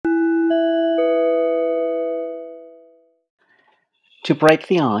To break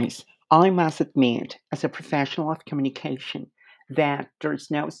the ice, I must admit, as a professional of communication, that there's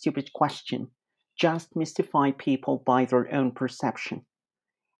no stupid question. Just mystify people by their own perception.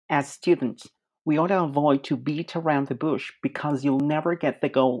 As students, we ought to avoid to beat around the bush because you'll never get the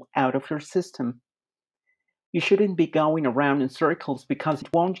goal out of your system. You shouldn't be going around in circles because it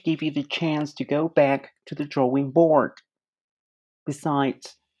won't give you the chance to go back to the drawing board.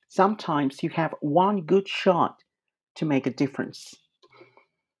 Besides, sometimes you have one good shot to make a difference.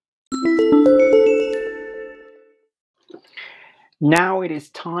 Now it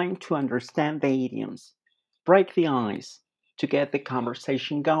is time to understand the idioms. Break the ice to get the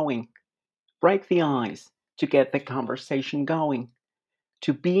conversation going. Break the ice to get the conversation going.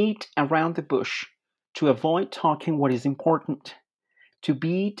 To beat around the bush to avoid talking what is important. To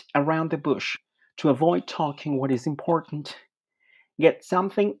beat around the bush to avoid talking what is important. Get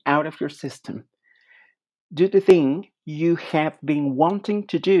something out of your system. Do the thing you have been wanting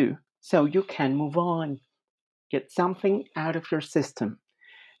to do so you can move on. Get something out of your system.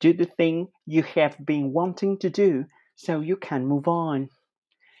 Do the thing you have been wanting to do so you can move on.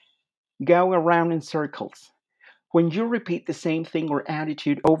 Go around in circles. When you repeat the same thing or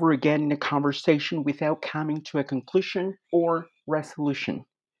attitude over again in a conversation without coming to a conclusion or resolution.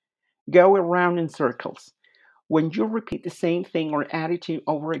 Go around in circles. When you repeat the same thing or attitude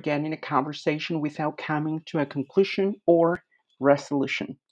over again in a conversation without coming to a conclusion or resolution.